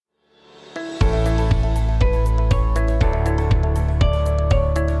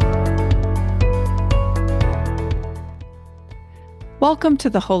Welcome to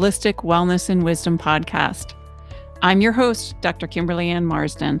the Holistic Wellness and Wisdom Podcast. I'm your host, Dr. Kimberly Ann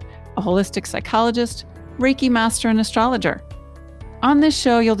Marsden, a holistic psychologist, Reiki master, and astrologer. On this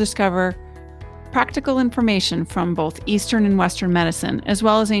show, you'll discover practical information from both Eastern and Western medicine, as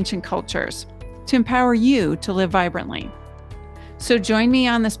well as ancient cultures, to empower you to live vibrantly. So join me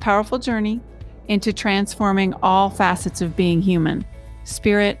on this powerful journey into transforming all facets of being human: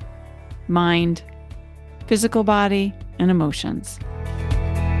 spirit, mind, physical body, and emotions.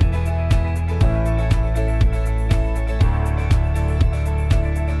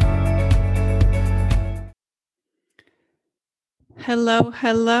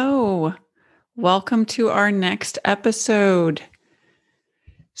 Hello. Welcome to our next episode.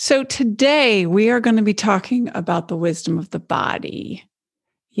 So today we are going to be talking about the wisdom of the body.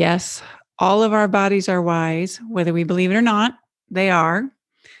 Yes, all of our bodies are wise, whether we believe it or not, they are.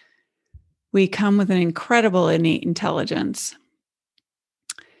 We come with an incredible innate intelligence.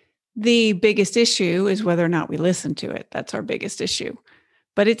 The biggest issue is whether or not we listen to it. That's our biggest issue.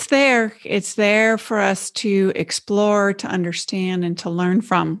 But it's there. It's there for us to explore, to understand, and to learn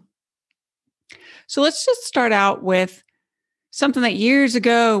from. So let's just start out with something that years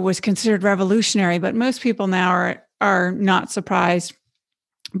ago was considered revolutionary, but most people now are not surprised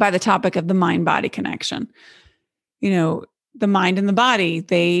by the topic of the mind-body connection. You know, the mind and the body,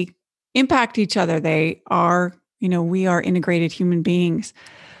 they impact each other. They are, we are integrated human beings.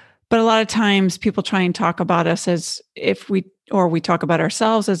 But a lot of times people try and talk about us as if we talk about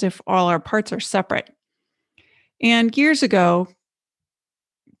ourselves as if all our parts are separate. And years ago,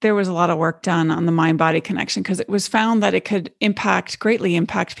 there was a lot of work done on the mind-body connection because it was found that it could greatly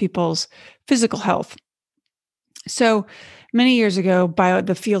impact people's physical health. So many years ago,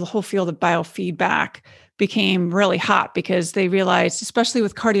 the whole field of biofeedback became really hot because they realized, especially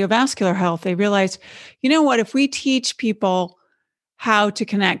with cardiovascular health, they realized, you know what, if we teach people how to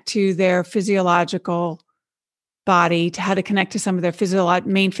connect to their physiological body, to how to connect to some of their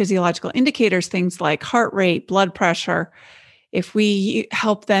main physiological indicators, things like heart rate, blood pressure, if we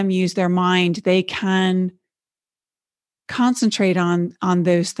help them use their mind, they can concentrate on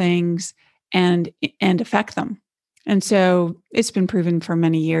those things and affect them. And so it's been proven for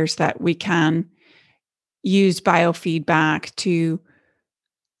many years that we can use biofeedback to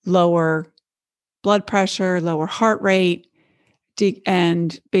lower blood pressure, lower heart rate,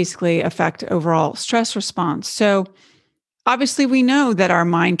 and basically affect overall stress response. So obviously we know that our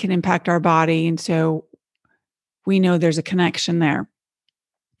mind can impact our body. And so we know there's a connection there.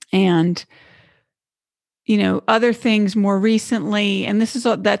 And, other things more recently, and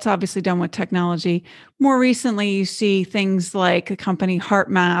that's obviously done with technology. More recently, you see things like the company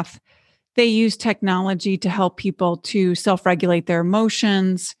HeartMath. They use technology to help people to self-regulate their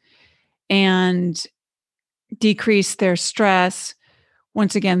emotions and decrease their stress.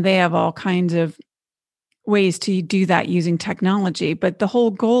 Once again, they have all kinds of ways to do that using technology. But the whole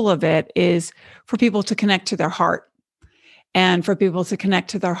goal of it is for people to connect to their heart and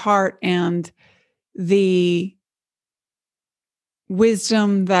the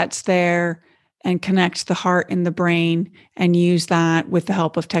wisdom that's there, and connect the heart and the brain and use that with the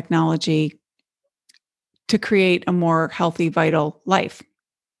help of technology to create a more healthy, vital life.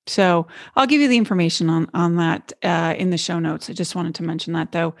 So I'll give you the information on that in the show notes. I just wanted to mention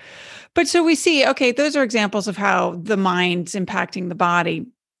that though. But so we see, okay, those are examples of how the mind's impacting the body,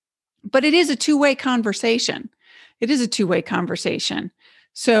 but it is a two-way conversation.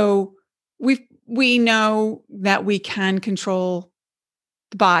 So we know that we can control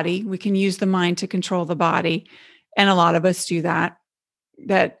the body. We can use the mind to control the body. And a lot of us do that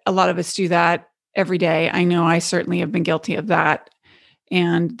every day. I know I certainly have been guilty of that.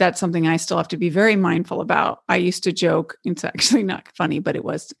 And that's something I still have to be very mindful about. I used to joke, it's actually not funny, but it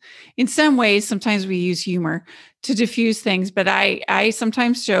was. In some ways, sometimes we use humor to diffuse things, but I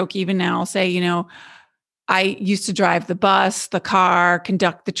sometimes joke, even now, I'll say, I used to drive the bus, the car,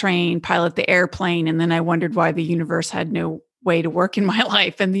 conduct the train, pilot the airplane, and then I wondered why the universe had no way to work in my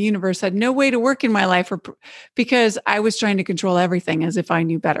life. And the universe had no way to work in my life because I was trying to control everything as if I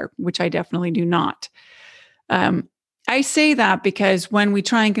knew better, which I definitely do not. I say that because when we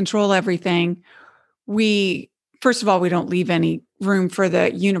try and control everything, first of all, we don't leave any room for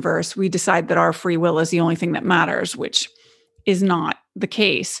the universe. We decide that our free will is the only thing that matters, which is not the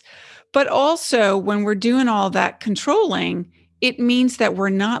case. But also, when we're doing all that controlling, it means that we're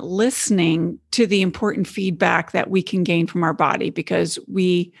not listening to the important feedback that we can gain from our body because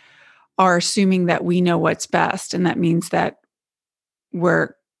we are assuming that we know what's best. And that means that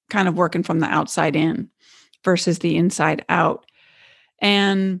we're kind of working from the outside in versus the inside out.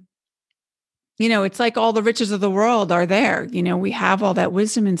 And It's like all the riches of the world are there. We have all that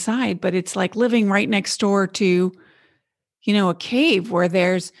wisdom inside, but it's like living right next door to, a cave where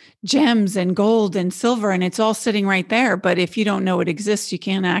there's gems and gold and silver and it's all sitting right there. But if you don't know it exists, you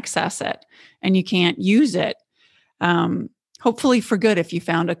can't access it and you can't use it. Hopefully for good. If you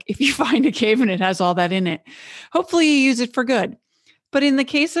find a cave and it has all that in it, hopefully you use it for good. But in the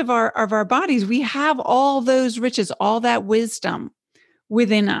case of our bodies, we have all those riches, all that wisdom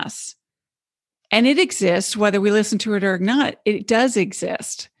within us. And it exists, whether we listen to it or not, it does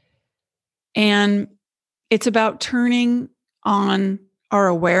exist. And it's about turning on our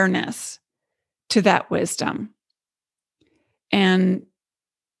awareness to that wisdom. And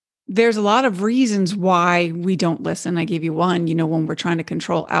there's a lot of reasons why we don't listen. I gave you one, when we're trying to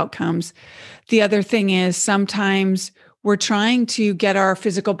control outcomes. The other thing is sometimes we're trying to get our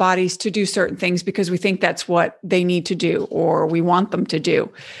physical bodies to do certain things because we think that's what they need to do or we want them to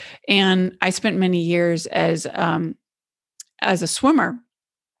do. And I spent many years as a swimmer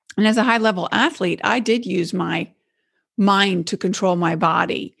and as a high-level athlete, I did use my mind to control my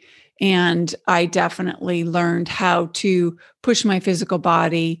body. And I definitely learned how to push my physical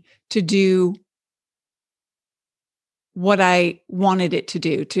body to do what I wanted it to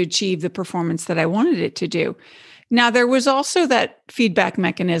do, to achieve the performance that I wanted it to do. Now, there was also that feedback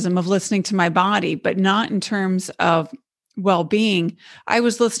mechanism of listening to my body, but not in terms of well-being. I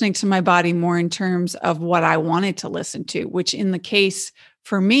was listening to my body more in terms of what I wanted to listen to, which in the case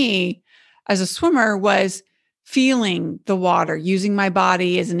for me as a swimmer was feeling the water, using my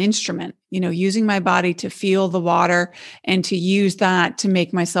body as an instrument, using my body to feel the water and to use that to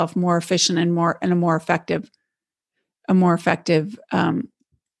make myself more efficient and a more effective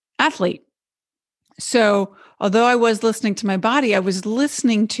athlete. So although I was listening to my body, I was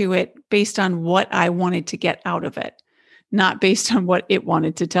listening to it based on what I wanted to get out of it, not based on what it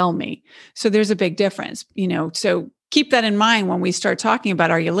wanted to tell me. So there's a big difference, so keep that in mind when we start talking about,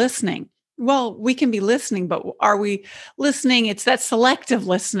 are you listening? Well, we can be listening, but are we listening? It's that selective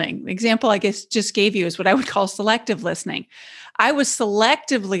listening. The example I guess just gave you is what I would call selective listening. I was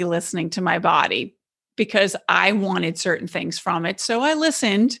selectively listening to my body because I wanted certain things from it. So I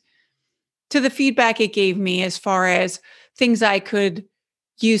listened to the feedback it gave me as far as things I could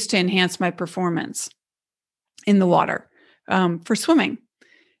use to enhance my performance in the water for swimming.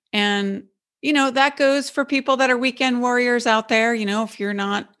 And, that goes for people that are weekend warriors out there. If you're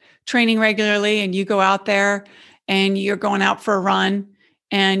not training regularly and you go out there and you're going out for a run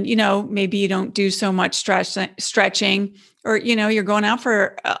and, maybe you don't do so much stretching or, you're going out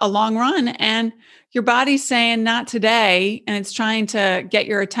for a long run and your body's saying not today, and it's trying to get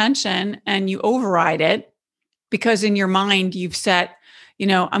your attention and you override it because in your mind you've set,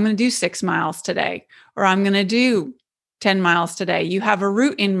 I'm going to do 6 miles today, or I'm going to do 10 miles today. You have a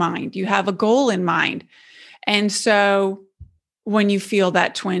route in mind, you have a goal in mind. And so when you feel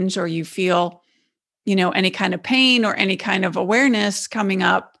that twinge or you feel, any kind of pain or any kind of awareness coming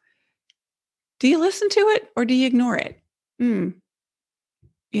up, do you listen to it or do you ignore it?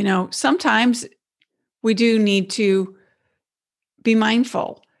 Sometimes we do need to be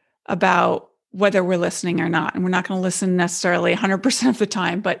mindful about whether we're listening or not. And we're not going to listen necessarily 100% of the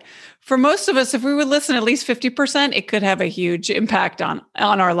time. But for most of us, if we would listen at least 50%, it could have a huge impact on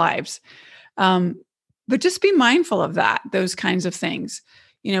our lives. But just be mindful of those kinds of things,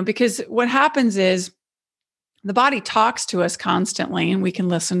 because what happens is the body talks to us constantly and we can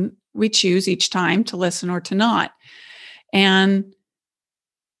listen. We choose each time to listen or to not. And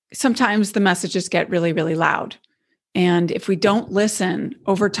sometimes the messages get really, really loud. And if we don't listen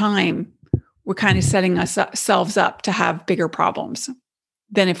over time, we're kind of setting ourselves up to have bigger problems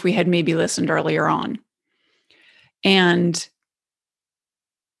than if we had maybe listened earlier on. And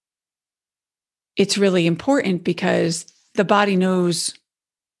it's really important because the body knows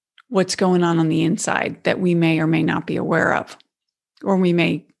what's going on the inside that we may or may not be aware of, or we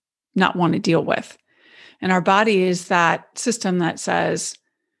may not want to deal with. And our body is that system that says,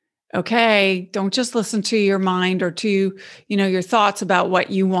 okay, don't just listen to your mind or to, your thoughts about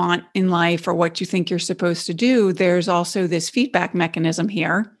what you want in life or what you think you're supposed to do. There's also this feedback mechanism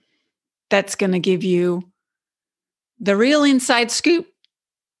here that's going to give you the real inside scoop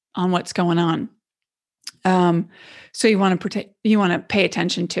on what's going on. So you want to pay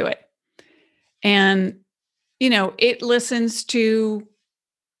attention to it. And, it listens to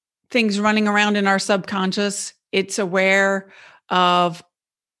things running around in our subconscious. It's aware of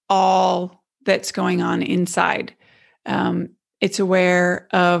all that's going on inside. It's aware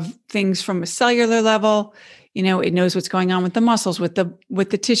of things from a cellular level. It knows what's going on with the muscles, with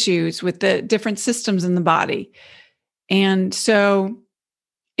the tissues, with the different systems in the body. And so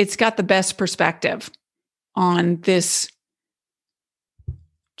it's got the best perspective on this,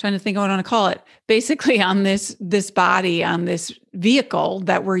 trying to think of what I want to call it, basically on this body, on this vehicle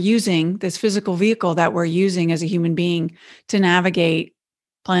that we're using, this physical vehicle that we're using as a human being to navigate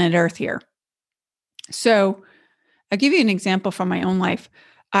planet Earth here. So I'll give you an example from my own life.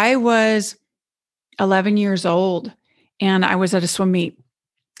 I was 11 years old and I was at a swim meet,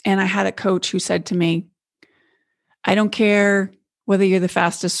 and I had a coach who said to me, I don't care whether you're the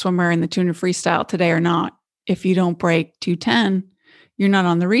fastest swimmer in the 200 freestyle today or not. If you don't break 2:10, you're not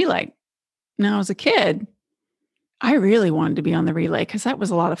on the relay. Now, as a kid, I really wanted to be on the relay because that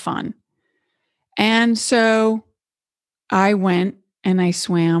was a lot of fun. And so I went and I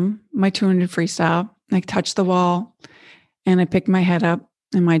swam my 200 freestyle. I touched the wall and I picked my head up,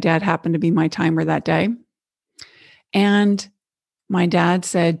 and my dad happened to be my timer that day. And my dad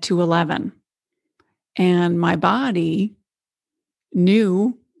said 2:11. And my body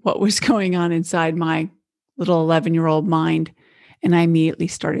knew what was going on inside my little 11-year-old mind. And I immediately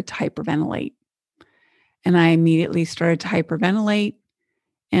started to hyperventilate.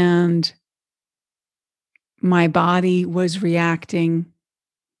 And my body was reacting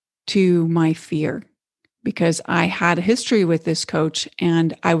to my fear because I had a history with this coach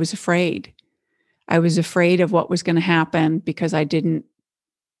and I was afraid. I was afraid of what was going to happen because I didn't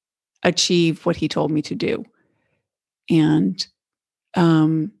achieve what he told me to do. And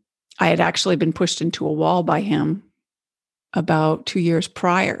I had actually been pushed into a wall by him about 2 years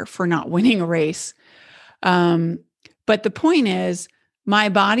prior for not winning a race. But the point is, my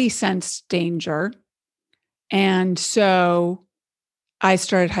body sensed danger. And so I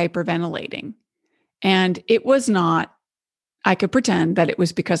started hyperventilating. And it was not, I could pretend that it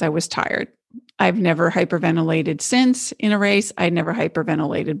was because I was tired. I've never hyperventilated since in a race. I'd never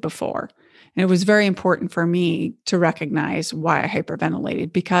hyperventilated before. And it was very important for me to recognize why I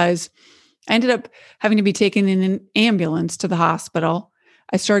hyperventilated, because I ended up having to be taken in an ambulance to the hospital.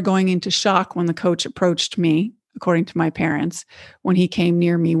 I started going into shock when the coach approached me, according to my parents, when he came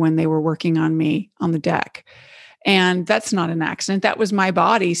near me when they were working on me on the deck. And that's not an accident. That was my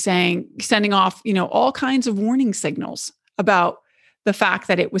body sending off, all kinds of warning signals about the fact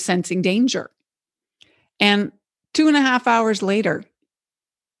that it was sensing danger. And 2.5 hours later,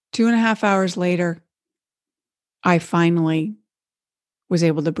 I finally was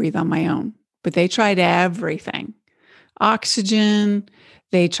able to breathe on my own. But they tried everything. Oxygen,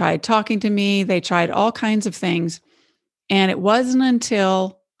 they tried talking to me, they tried all kinds of things. And it wasn't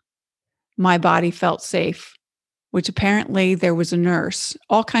until my body felt safe, which apparently there was a nurse.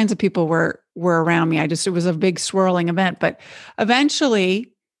 All kinds of people were around me. It was a big swirling event. But eventually,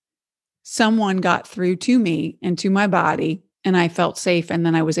 someone got through to me and to my body, and I felt safe. And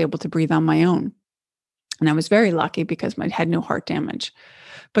then I was able to breathe on my own. And I was very lucky because I had no heart damage.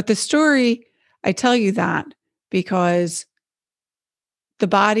 But the story, I tell you that because the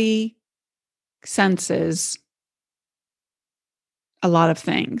body senses a lot of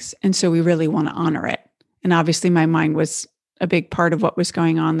things. And so we really want to honor it. And obviously my mind was a big part of what was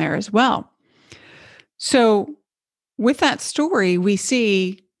going on there as well. So with that story, we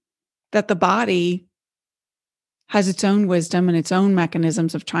see that the body has its own wisdom and its own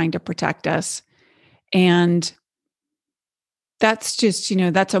mechanisms of trying to protect us. And that's just,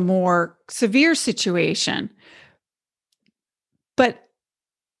 that's a more severe situation. But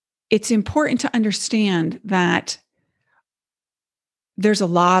it's important to understand that there's a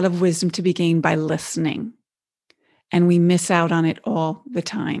lot of wisdom to be gained by listening, and we miss out on it all the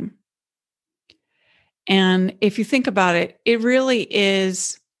time. And if you think about it, it really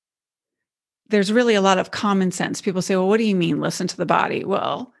is, there's really a lot of common sense. People say, well, what do you mean listen to the body?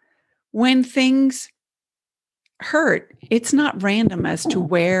 Well, when things hurt, it's not random as to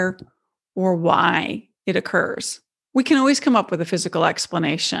where or why it occurs. We can always come up with a physical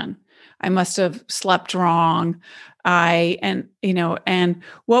explanation. I must have slept wrong. And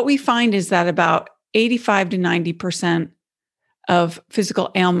what we find is that about 85 to 90% of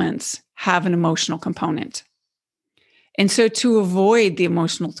physical ailments have an emotional component. And so to avoid the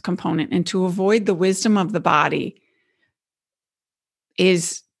emotional component and to avoid the wisdom of the body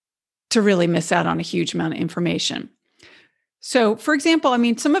is to really miss out on a huge amount of information. So, for example,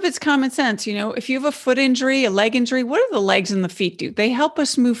 some of it's common sense. If you have a foot injury, a leg injury, what do the legs and the feet do? They help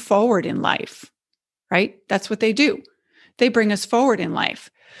us move forward in life, right? That's what they do. They bring us forward in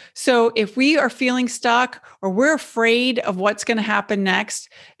life. So if we are feeling stuck or we're afraid of what's going to happen next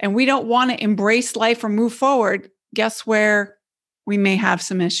and we don't want to embrace life or move forward, guess where we may have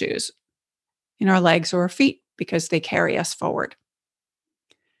some issues? In our legs or our feet, because they carry us forward.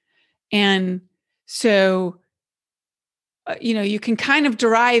 And so you can kind of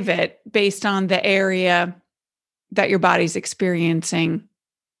derive it based on the area that your body's experiencing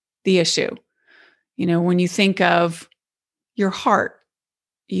the issue. When you think of your heart,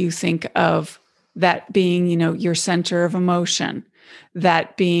 you think of that being, your center of emotion,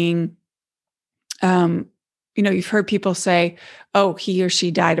 that being, you've heard people say, oh, he or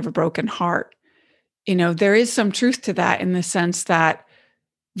she died of a broken heart. There is some truth to that in the sense that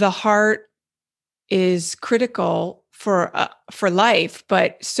the heart is critical for life,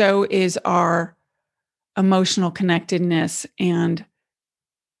 but so is our emotional connectedness. And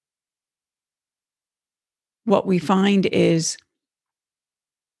what we find is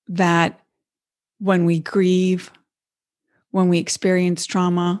that when we grieve, when we experience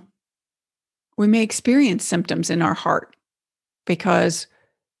trauma, we may experience symptoms in our heart because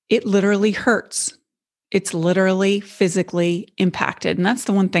it literally hurts. It's literally physically impacted. And that's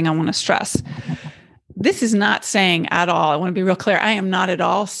the one thing I want to stress. This is not saying at all, I want to be real clear. I am not at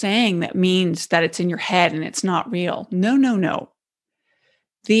all saying that means that it's in your head and it's not real. No, no, no.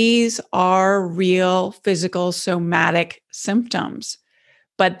 These are real physical somatic symptoms,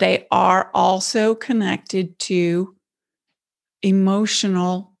 but they are also connected to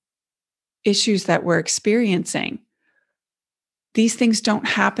emotional issues that we're experiencing. These things don't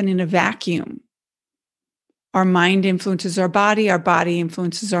happen in a vacuum. Our mind influences our body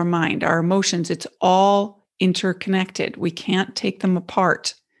influences our mind, our emotions. It's all interconnected. We can't take them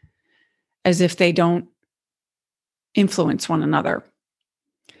apart as if they don't influence one another.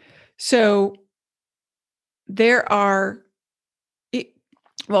 So before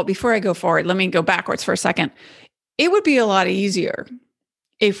I go forward, let me go backwards for a second. It would be a lot easier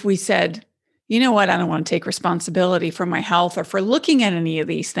if we said, you know what, I don't want to take responsibility for my health or for looking at any of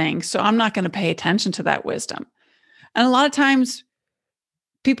these things, so I'm not going to pay attention to that wisdom. And a lot of times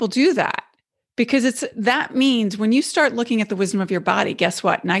people do that because that means when you start looking at the wisdom of your body, guess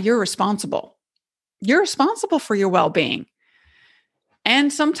what? Now you're responsible. You're responsible for your well-being.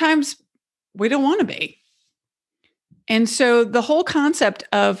 And sometimes we don't want to be. And so the whole concept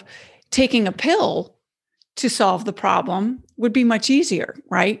of taking a pill to solve the problem would be much easier,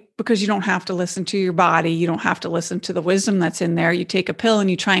 right? Because you don't have to listen to your body. You don't have to listen to the wisdom that's in there. You take a pill and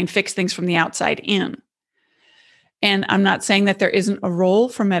you try and fix things from the outside in. And I'm not saying that there isn't a role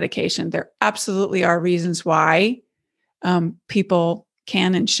for medication. There absolutely are reasons why people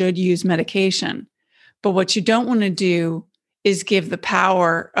can and should use medication. But what you don't want to do is give the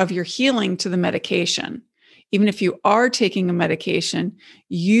power of your healing to the medication. Even if you are taking a medication,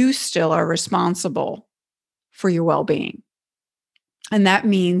 you still are responsible for your well-being. And that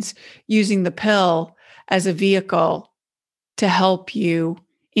means using the pill as a vehicle to help you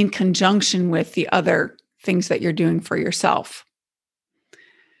in conjunction with the other things that you're doing for yourself.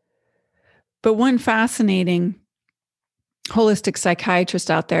 But one fascinating holistic psychiatrist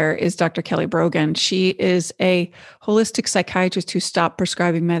out there is Dr. Kelly Brogan. She is a holistic psychiatrist who stopped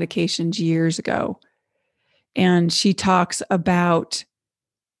prescribing medications years ago. And she talks about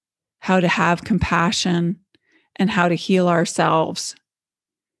how to have compassion and how to heal ourselves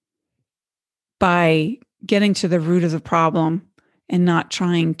by getting to the root of the problem and not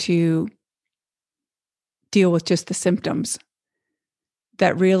trying to deal with just the symptoms.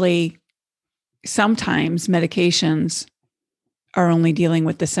 That really, sometimes medications are only dealing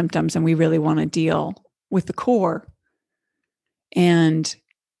with the symptoms, and we really want to deal with the core and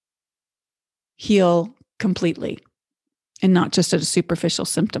heal completely and not just at a superficial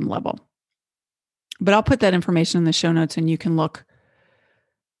symptom level. But I'll put that information in the show notes and you can look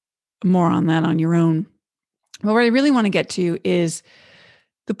more on that on your own. But what I really want to get to is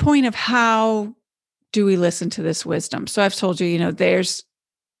the point of how do we listen to this wisdom? So I've told you, there's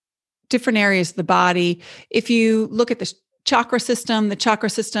different areas of the body. If you look at the chakra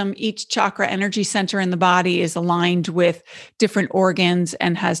system, each chakra energy center in the body is aligned with different organs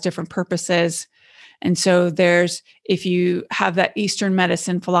and has different purposes. And so if you have that Eastern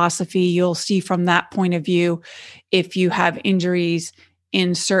medicine philosophy, you'll see from that point of view, if you have injuries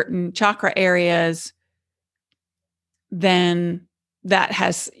in certain chakra areas, then that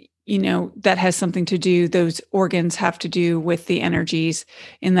has something to do, those organs have to do with the energies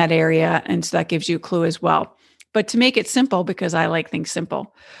in that area. And so that gives you a clue as well. But to make it simple, because I like things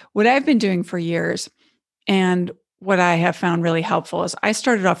simple, what I've been doing for years and what I have found really helpful is I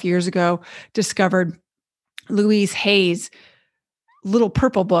started off years ago, discovered Louise Hay's little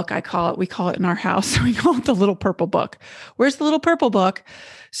purple book, I call it. We call it in our house. We call it the little purple book. Where's the little purple book?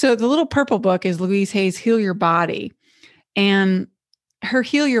 So the little purple book is Louise Hay's Heal Your Body. And her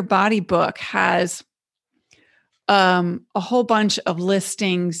Heal Your Body book has a whole bunch of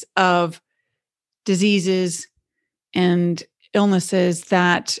listings of diseases and illnesses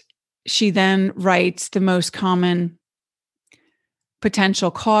that she then writes the most common potential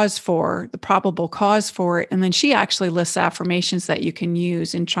cause for, the probable cause for it. And then she actually lists affirmations that you can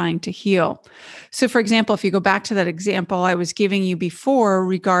use in trying to heal. So, for example, if you go back to that example I was giving you before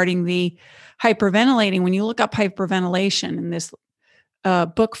regarding the hyperventilating, when you look up hyperventilation in this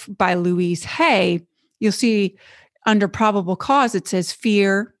book by Louise Hay, you'll see under probable cause, it says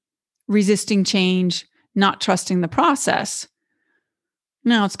fear, resisting change, not trusting the process.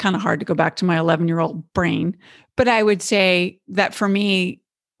 Now, it's kind of hard to go back to my 11-year-old brain, but I would say that for me,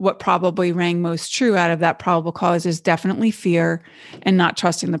 what probably rang most true out of that probable cause is definitely fear and not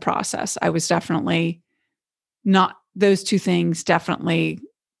trusting the process. I was definitely not, those two things definitely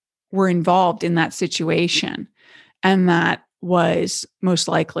were involved in that situation. And that was most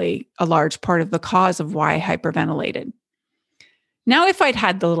likely a large part of the cause of why I hyperventilated. Now, if I'd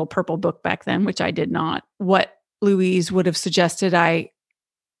had the little purple book back then, which I did not, what Louise would have suggested I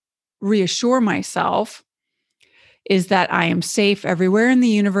reassure myself is that I am safe everywhere in the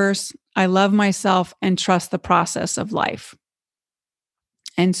universe. I love myself and trust the process of life.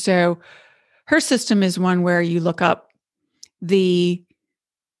 And so her system is one where you look up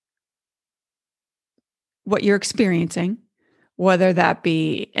what you're experiencing, whether that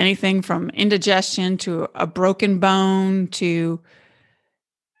be anything from indigestion to a broken bone to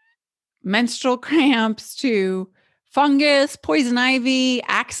menstrual cramps to fungus, poison ivy,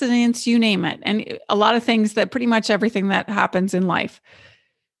 accidents, you name it. And a lot of things, that pretty much everything that happens in life,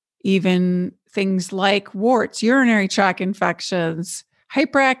 even things like warts, urinary tract infections,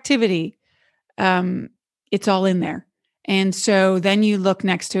 hyperactivity, it's all in there. And so then you look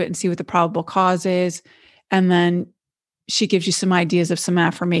next to it and see what the probable cause is. And then she gives you some ideas of some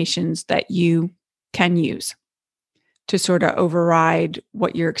affirmations that you can use to sort of override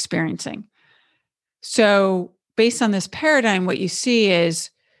what you're experiencing. So based on this paradigm, what you see is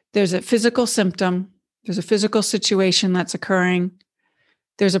there's a physical symptom, there's a physical situation that's occurring,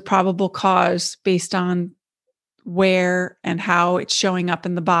 there's a probable cause based on where and how it's showing up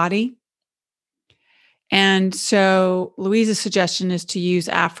in the body. And so Louise's suggestion is to use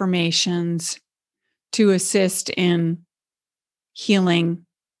affirmations to assist in healing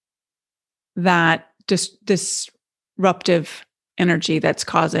that disruptive energy that's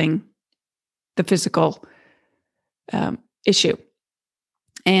causing the physical issue.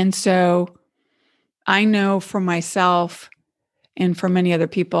 And so I know for myself and for many other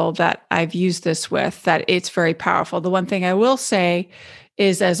people that I've used this with, that it's very powerful. The one thing I will say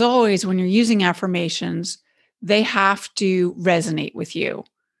is, as always, when you're using affirmations, they have to resonate with you.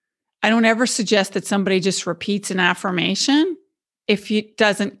 I don't ever suggest that somebody just repeats an affirmation if it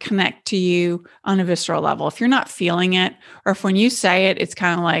doesn't connect to you on a visceral level. If you're not feeling it, or if when you say it, it's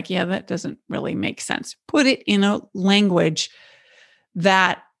kind of like, yeah, that doesn't really make sense. Put it in a language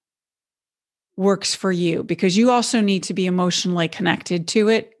that works for you, because you also need to be emotionally connected to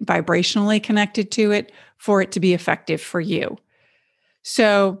it, vibrationally connected to it, for it to be effective for you.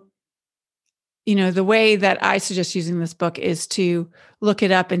 So, the way that I suggest using this book is to look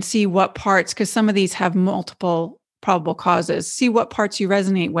it up and see what parts, because some of these have multiple probable causes, see what parts you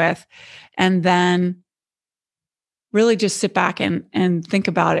resonate with, and then really just sit back and think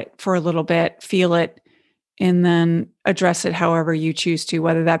about it for a little bit, feel it, and then address it however you choose to,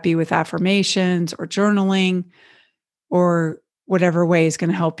 whether that be with affirmations or journaling or whatever way is going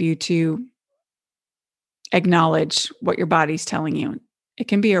to help you to acknowledge what your body's telling you. It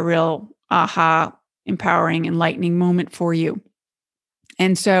can be a real aha, empowering, enlightening moment for you.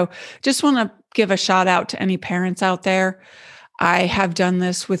 And so just want to give a shout out to any parents out there. I have done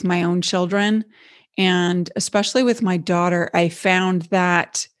this with my own children, and especially with my daughter, I found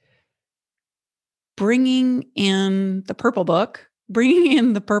that bringing in the purple book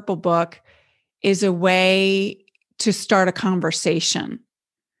is a way to start a conversation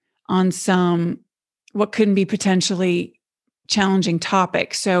on some what could be potentially challenging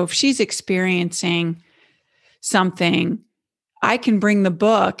topics. So if she's experiencing something, I can bring the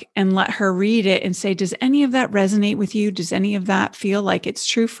book and let her read it and say, does any of that resonate with you? Does any of that feel like it's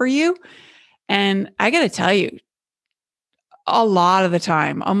true for you? And I got to tell you, a lot of the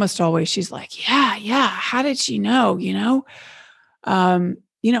time, almost always, she's like, yeah. How did she know?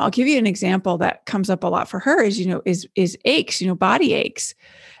 I'll give you an example that comes up a lot for her is aches, body aches.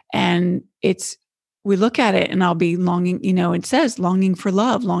 And we look at it and I'll be longing, it says longing for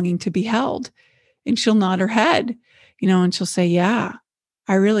love, longing to be held. And she'll nod her head, and she'll say, yeah,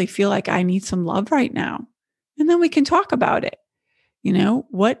 I really feel like I need some love right now. And then we can talk about it.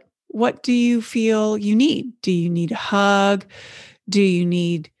 What do you feel you need? Do you need a hug? Do you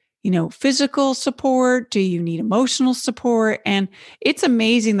need physical support? Do you need emotional support? And it's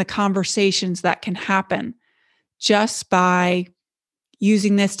amazing the conversations that can happen just by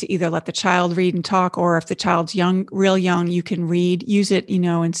using this to either let the child read and talk, or if the child's young, real young, you can use it,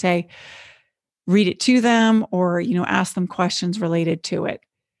 and say, read it to them, or, ask them questions related to it.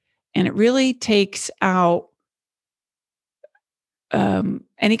 And it really takes out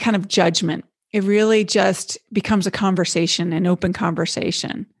any kind of judgment. It really just becomes a conversation, an open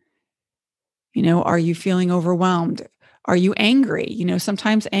conversation. Are you feeling overwhelmed? Are you angry?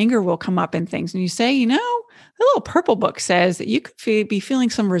 Sometimes anger will come up in things, and you say, the little purple book says that you could be feeling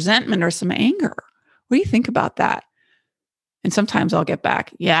some resentment or some anger. What do you think about that? And sometimes I'll get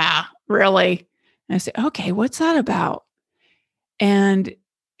back, yeah, really? And I say, okay, what's that about? And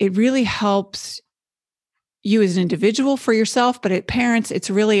it really helps you as an individual, for yourself, but parents, it's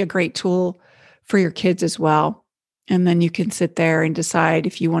really a great tool for your kids as well. And then you can sit there and decide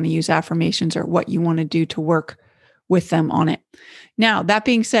if you want to use affirmations or what you want to do to work with them on it. Now, that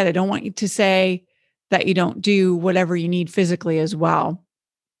being said, I don't want you to say that you don't do whatever you need physically as well.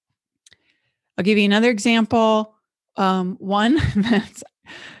 I'll give you another example. One that's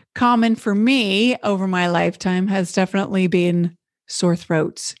common for me over my lifetime has definitely been sore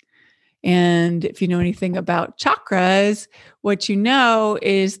throats. And if you know anything about chakras, what you know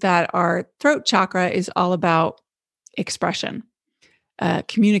is that our throat chakra is all about expression,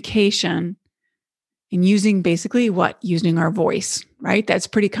 communication, and using basically using our voice, right? That's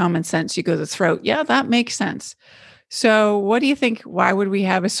pretty common sense. You go to the throat. Yeah, that makes sense. So what do you think? Why would we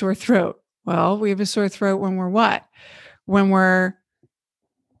have a sore throat? Well, we have a sore throat when we're what? When we're,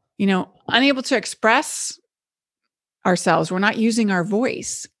 unable to express ourselves. We're not using our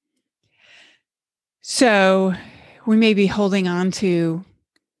voice. So we may be holding on to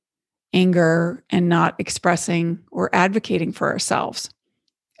anger and not expressing or advocating for ourselves.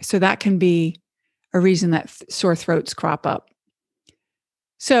 So that can be a reason that sore throats crop up.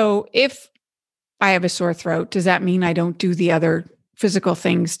 So if I have a sore throat, does that mean I don't do the other physical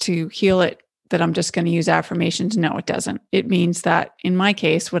things to heal it, that I'm just going to use affirmations? No, it doesn't. It means that in my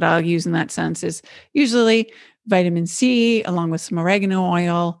case, what I'll use in that sense is usually vitamin C along with some oregano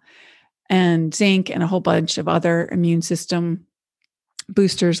oil and zinc and a whole bunch of other immune system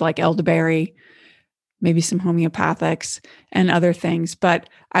boosters like elderberry, maybe some homeopathics and other things. But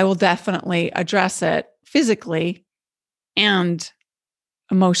I will definitely address it physically and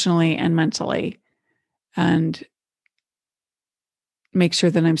emotionally and mentally, and make sure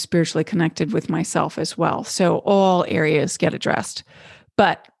that I'm spiritually connected with myself as well. So all areas get addressed.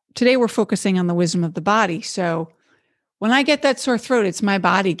 But today we're focusing on the wisdom of the body. So when I get that sore throat, it's my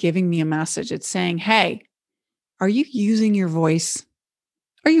body giving me a message. It's saying, hey, are you using your voice?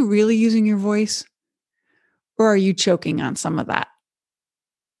 Are you really using your voice? Or are you choking on some of that?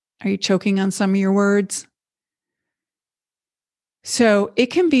 Are you choking on some of your words? So it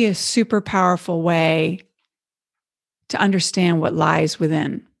can be a super powerful way to understand what lies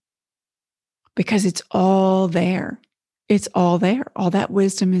within, because it's all there. It's all there. All that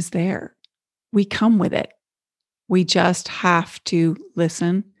wisdom is there. We come with it. We just have to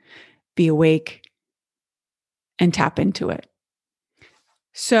listen, be awake, and tap into it.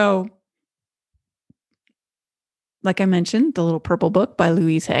 So, like I mentioned, the little purple book by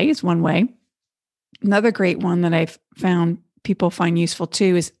Louise Hay is one way. Another great one that I've found people find useful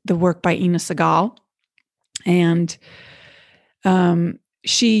too is the work by Ina Segal. And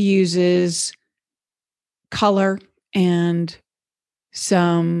she uses color and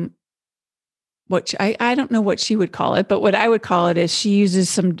some, I don't know what she would call it, but what I would call it is she uses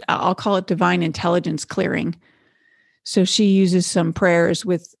some, I'll call it divine intelligence clearing. So she uses some prayers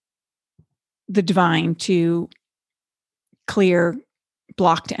with the divine to clear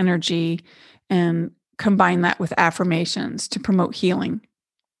blocked energy and combine that with affirmations to promote healing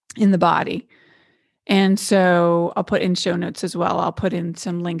in the body. And so I'll put in show notes as well. I'll put in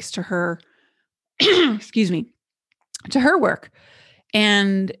some links to her, excuse me, to her work.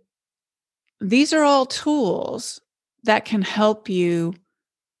 And these are all tools that can help you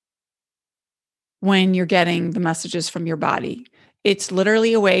when you're getting the messages from your body. It's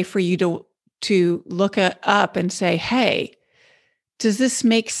literally a way for you to look up and say, hey, does this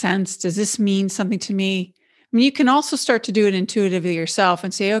make sense? Does this mean something to me? I mean, you can also start to do it intuitively yourself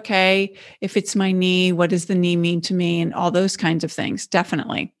and say, okay, if it's my knee, what does the knee mean to me? And all those kinds of things,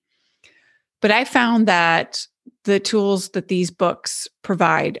 definitely. But I found that the tools that these books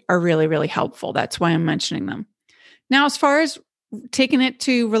provide are really, really helpful. That's why I'm mentioning them. Now, as far as taking it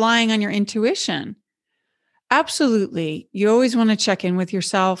to relying on your intuition, absolutely. You always want to check in with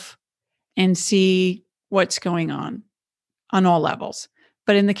yourself and see what's going on all levels.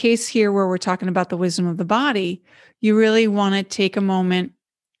 But in the case here where we're talking about the wisdom of the body, you really want to take a moment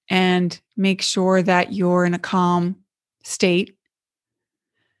and make sure that you're in a calm state,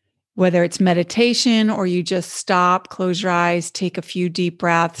 whether it's meditation or you just stop, close your eyes, take a few deep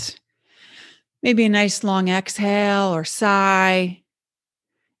breaths, maybe a nice long exhale or sigh,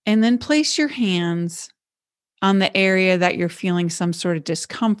 and then place your hands on the area that you're feeling some sort of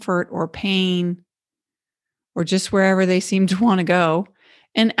discomfort or pain, or just wherever they seem to want to go,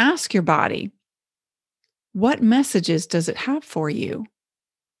 and ask your body, what messages does it have for you?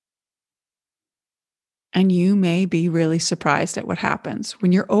 And you may be really surprised at what happens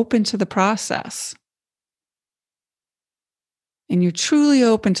when you're open to the process. And you're truly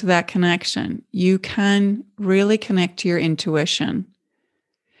open to that connection. You can really connect to your intuition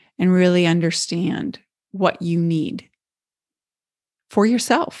and really understand what you need for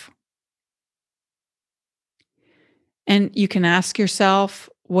yourself. And you can ask yourself,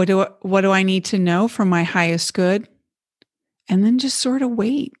 what do I need to know for my highest good? And then just sort of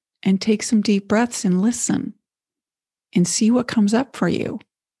wait and take some deep breaths and listen and see what comes up for you.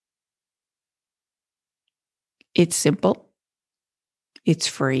 It's simple, it's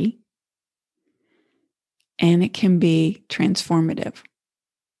free, and it can be transformative.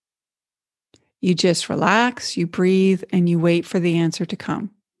 You just relax, you breathe, and you wait for the answer to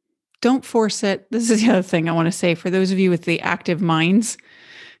come. Don't force it. This is the other thing I want to say for those of you with the active minds,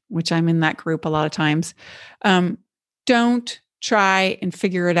 which I'm in that group a lot of times. Don't try and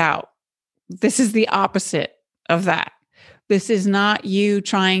figure it out. This is the opposite of that. This is not you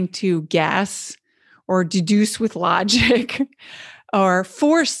trying to guess or deduce with logic or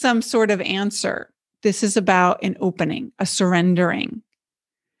force some sort of answer. This is about an opening, a surrendering,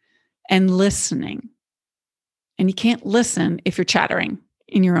 and listening. And you can't listen if you're chattering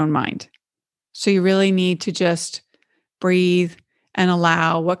in your own mind. So you really need to just breathe and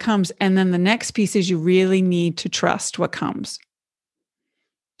allow what comes. And then the next piece is you really need to trust what comes.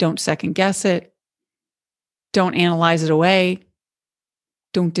 Don't second guess it. Don't analyze it away.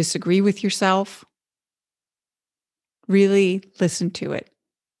 Don't disagree with yourself. Really listen to it.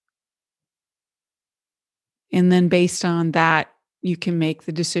 And then based on that, you can make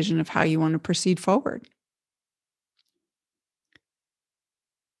the decision of how you want to proceed forward.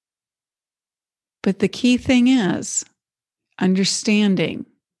 But the key thing is understanding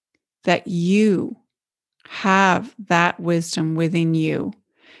that you have that wisdom within you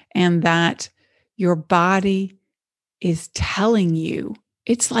and that your body is telling you.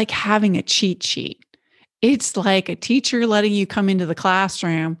 It's like having a cheat sheet. It's like a teacher letting you come into the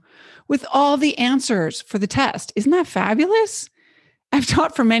classroom with all the answers for the test. Isn't that fabulous? I've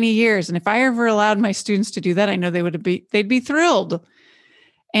taught for many years, and if I ever allowed my students to do that, I know they'd be thrilled.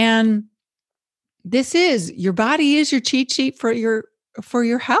 And this is your body is your cheat sheet for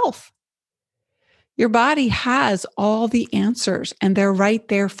your health. Your body has all the answers, and they're right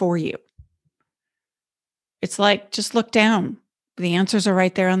there for you. It's like, just look down. The answers are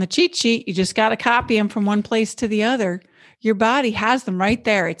right there on the cheat sheet. You just got to copy them from one place to the other. Your body has them right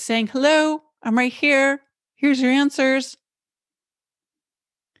there. It's saying, hello, I'm right here. Here's your answers.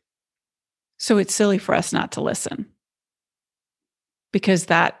 So it's silly for us not to listen because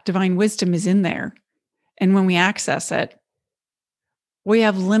that divine wisdom is in there. And when we access it, we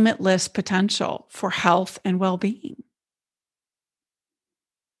have limitless potential for health and well-being.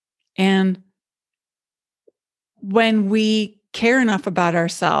 And when we care enough about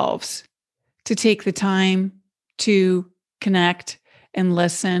ourselves to take the time to connect and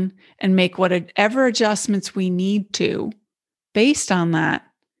listen and make whatever adjustments we need to, based on that,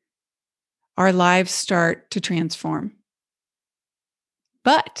 our lives start to transform.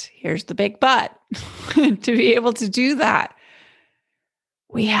 But here's the big but. To be able to do that,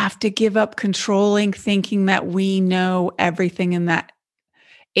 we have to give up controlling, thinking that we know everything and that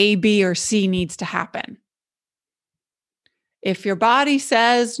A, B, or C needs to happen. If your body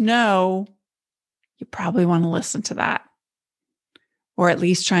says no, you probably want to listen to that, or at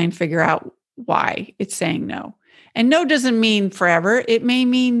least try and figure out why it's saying no. And no doesn't mean forever. It may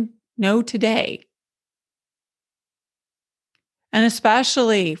mean no today. And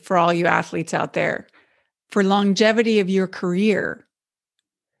especially for all you athletes out there, for longevity of your career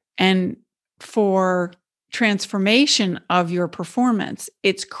and for transformation of your performance,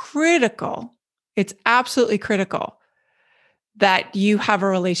 it's critical. It's absolutely critical that you have a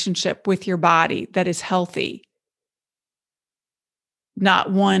relationship with your body that is healthy,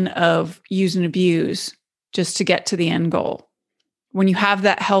 not one of use and abuse just to get to the end goal. When you have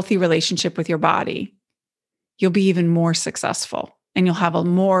that healthy relationship with your body, you'll be even more successful and you'll have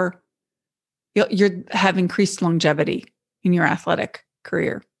increased longevity in your athletic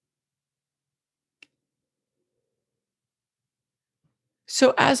career.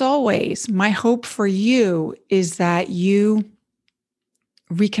 So, as always, my hope for you is that you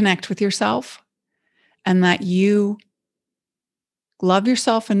reconnect with yourself and that you love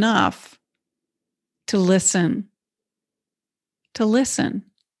yourself enough to listen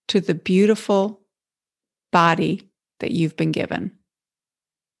to the beautiful body that you've been given,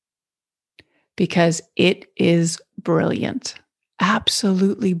 because it is brilliant,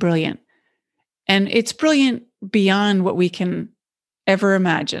 absolutely brilliant. And it's brilliant beyond what we can ever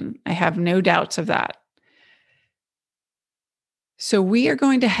imagine. I have no doubts of that. So we are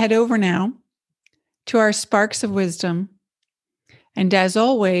going to head over now to our sparks of wisdom. And as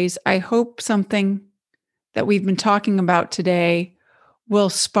always, I hope something that we've been talking about today will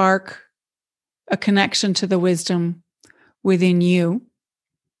spark a connection to the wisdom within you.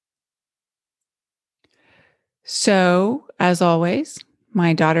 So, as always,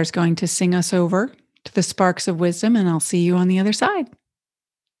 my daughter's going to sing us over to the sparks of wisdom, and I'll see you on the other side.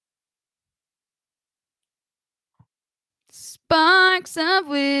 Sparks of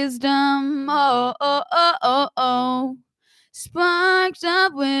wisdom, oh, oh, oh, oh, oh. Sparks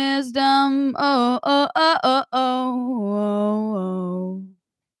of wisdom, oh, oh, oh, oh, oh, oh.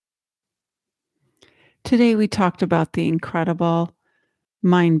 Today we talked about the incredible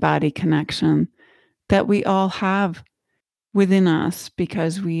mind-body connection that we all have within us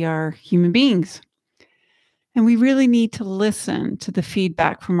because we are human beings. And we really need to listen to the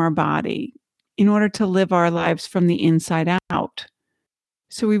feedback from our body in order to live our lives from the inside out.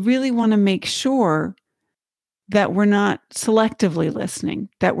 So we really want to make sure that we're not selectively listening,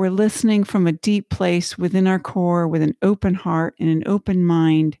 that we're listening from a deep place within our core with an open heart and an open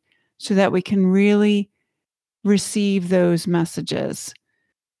mind so that we can really receive those messages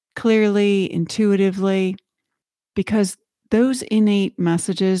clearly, intuitively, because those innate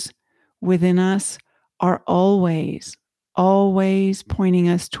messages within us are always pointing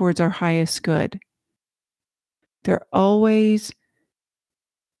us towards our highest good. They're always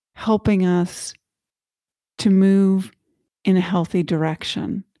helping us to move in a healthy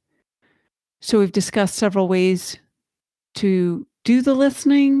direction. So we've discussed several ways to do the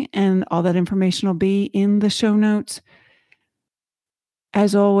listening, and all that information will be in the show notes.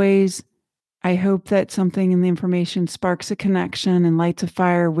 As always, I hope that something in the information sparks a connection and lights a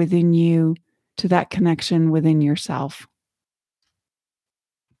fire within you to that connection within yourself.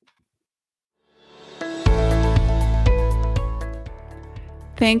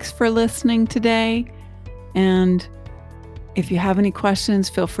 Thanks for listening today. And if you have any questions,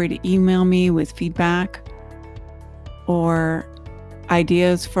 feel free to email me with feedback or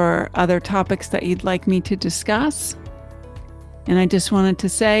ideas for other topics that you'd like me to discuss. And I just wanted to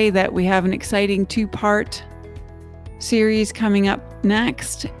say that we have an exciting 2-part series coming up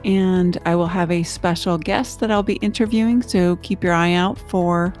next, and I will have a special guest that I'll be interviewing. So keep your eye out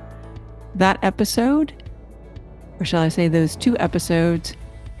for that episode, or shall I say those 2 episodes.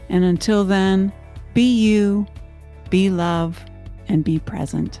 And until then, be you, be love, and be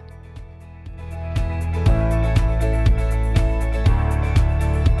present.